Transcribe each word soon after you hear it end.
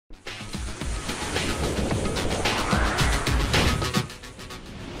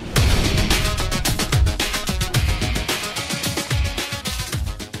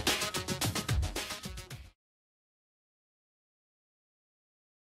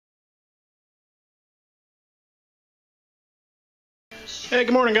Hey,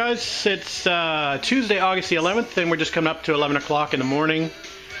 good morning guys. It's Tuesday, August the 11th, and we're just coming up to 11 o'clock in the morning.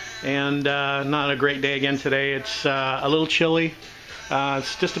 And not a great day again today. It's a little chilly.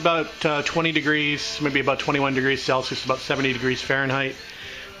 It's just about 20 degrees, maybe about 21 degrees Celsius, about 70 degrees Fahrenheit.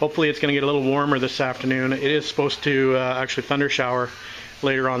 Hopefully it's going to get a little warmer this afternoon. It is supposed to actually thunder shower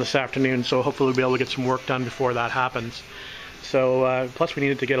later on this afternoon, so hopefully we'll be able to get some work done before that happens. So plus we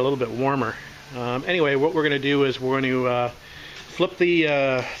need it to get a little bit warmer. Anyway, what we're going to do is we're going to flip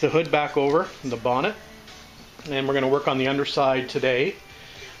the hood back over, the bonnet, and we're going to work on the underside today,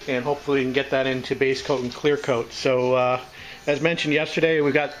 and hopefully we can get that into base coat and clear coat. So as mentioned yesterday,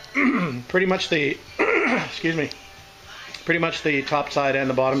 we've got pretty much the pretty much the top side and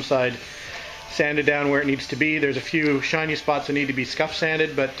the bottom side sanded down where it needs to be. There's a few shiny spots that need to be scuff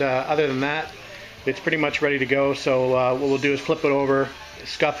sanded, but other than that, it's pretty much ready to go. So what we'll do is flip it over,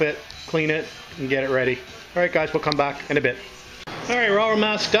 scuff it, clean it, and get it ready. Alright guys, we'll come back in a bit. Alright, we're all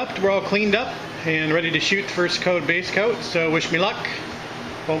masked up, we're all cleaned up, and ready to shoot first coat, base coat, so wish me luck.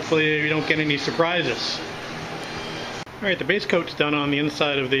 Hopefully we don't get any surprises. Alright, the base coat's done on the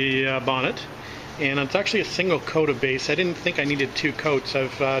inside of the bonnet, and it's actually a single coat of base. I didn't think I needed two coats.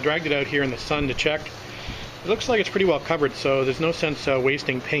 I've dragged it out here in the sun to check. It looks like it's pretty well covered, so there's no sense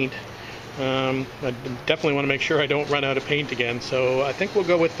wasting paint. I definitely want to make sure I don't run out of paint again, so I think we'll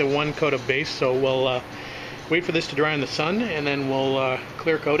go with the one coat of base. So we'll wait for this to dry in the sun, and then we'll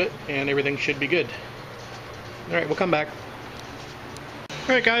clear coat it, and everything should be good. Alright, we'll come back.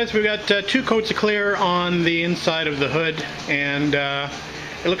 Alright guys, we've got two coats of clear on the inside of the hood, and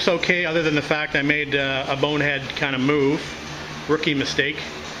it looks okay other than the fact I made a bonehead kind of move. Rookie mistake.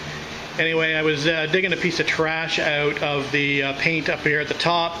 Anyway, I was digging a piece of trash out of the paint up here at the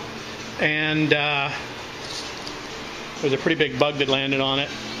top, and there was a pretty big bug that landed on it,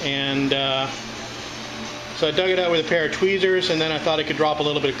 and so I dug it out with a pair of tweezers, and then I thought I could drop a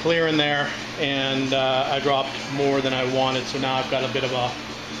little bit of clear in there, and I dropped more than I wanted, so now I've got a bit of a, I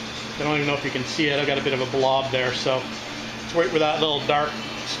don't even know if you can see it, I've got a bit of a blob there. So let's wait where that little dark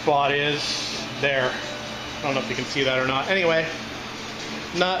spot is there. I don't know if you can see that or not. Anyway,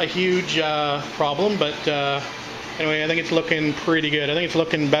 not a huge problem, but anyway, I think it's looking pretty good. I think it's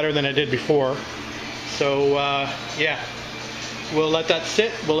looking better than it did before. So yeah. We'll let that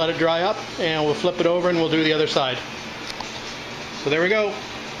sit, we'll let it dry up, and we'll flip it over and we'll do the other side. So there we go.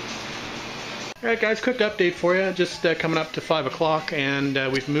 Alright guys, quick update for you. Just coming up to 5 o'clock, and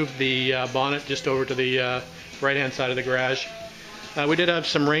we've moved the bonnet just over to the right hand side of the garage. We did have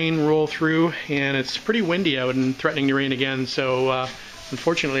some rain roll through, and it's pretty windy out and threatening to rain again, so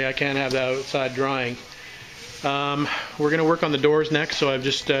unfortunately I can't have that outside drying. We're going to work on the doors next, so I've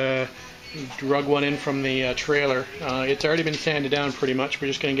just drug one in from the trailer. It's already been sanded down pretty much. We're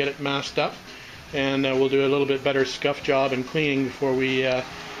just going to get it masked up, and we'll do a little bit better scuff job and cleaning before we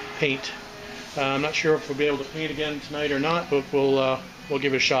paint. I'm not sure if we'll be able to paint again tonight or not, but we'll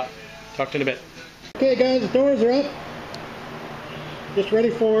give it a shot. Talk to you in a bit. Okay guys, the doors are up. Just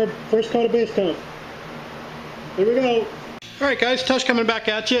ready for first coat of base coat. Here we go. Alright guys, Tush coming back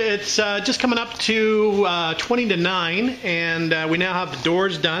at you. It's just coming up to 20 to 9, and we now have the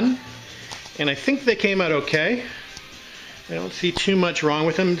doors done. And I think they came out okay. I don't see too much wrong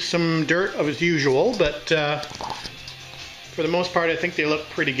with them. Some dirt as usual, but for the most part I think they look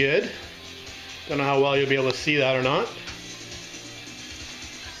pretty good. Don't know how well you'll be able to see that or not.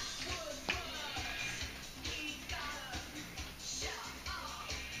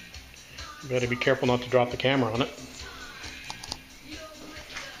 Better be careful not to drop the camera on it.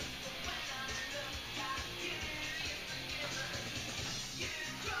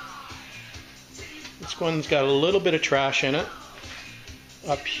 This one's got a little bit of trash in it.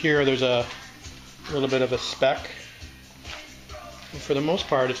 Up here there's a little bit of a speck. And for the most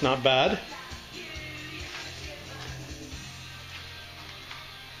part it's not bad.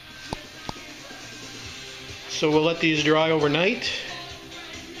 So we'll let these dry overnight,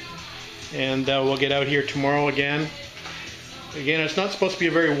 and we'll get out here tomorrow again. Again, it's not supposed to be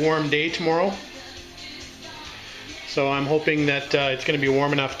a very warm day tomorrow, so I'm hoping that it's going to be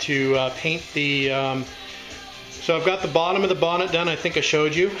warm enough to paint the... so I've got the bottom of the bonnet done, I think I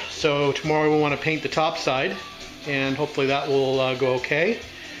showed you. So tomorrow we'll want to paint the top side, and hopefully that will go okay.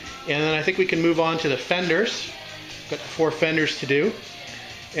 And then I think we can move on to the fenders. Got the 4 fenders to do.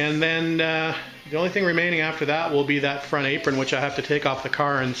 And then the only thing remaining after that will be that front apron, which I have to take off the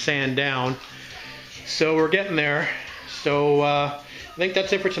car and sand down. So we're getting there. So I think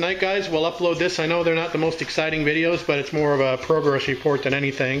that's it for tonight, guys. We'll upload this. I know they're not the most exciting videos, but it's more of a progress report than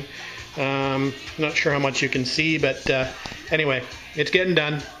anything. Not sure how much you can see, but anyway, it's getting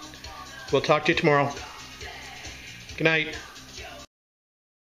done. We'll talk to you tomorrow. Good night.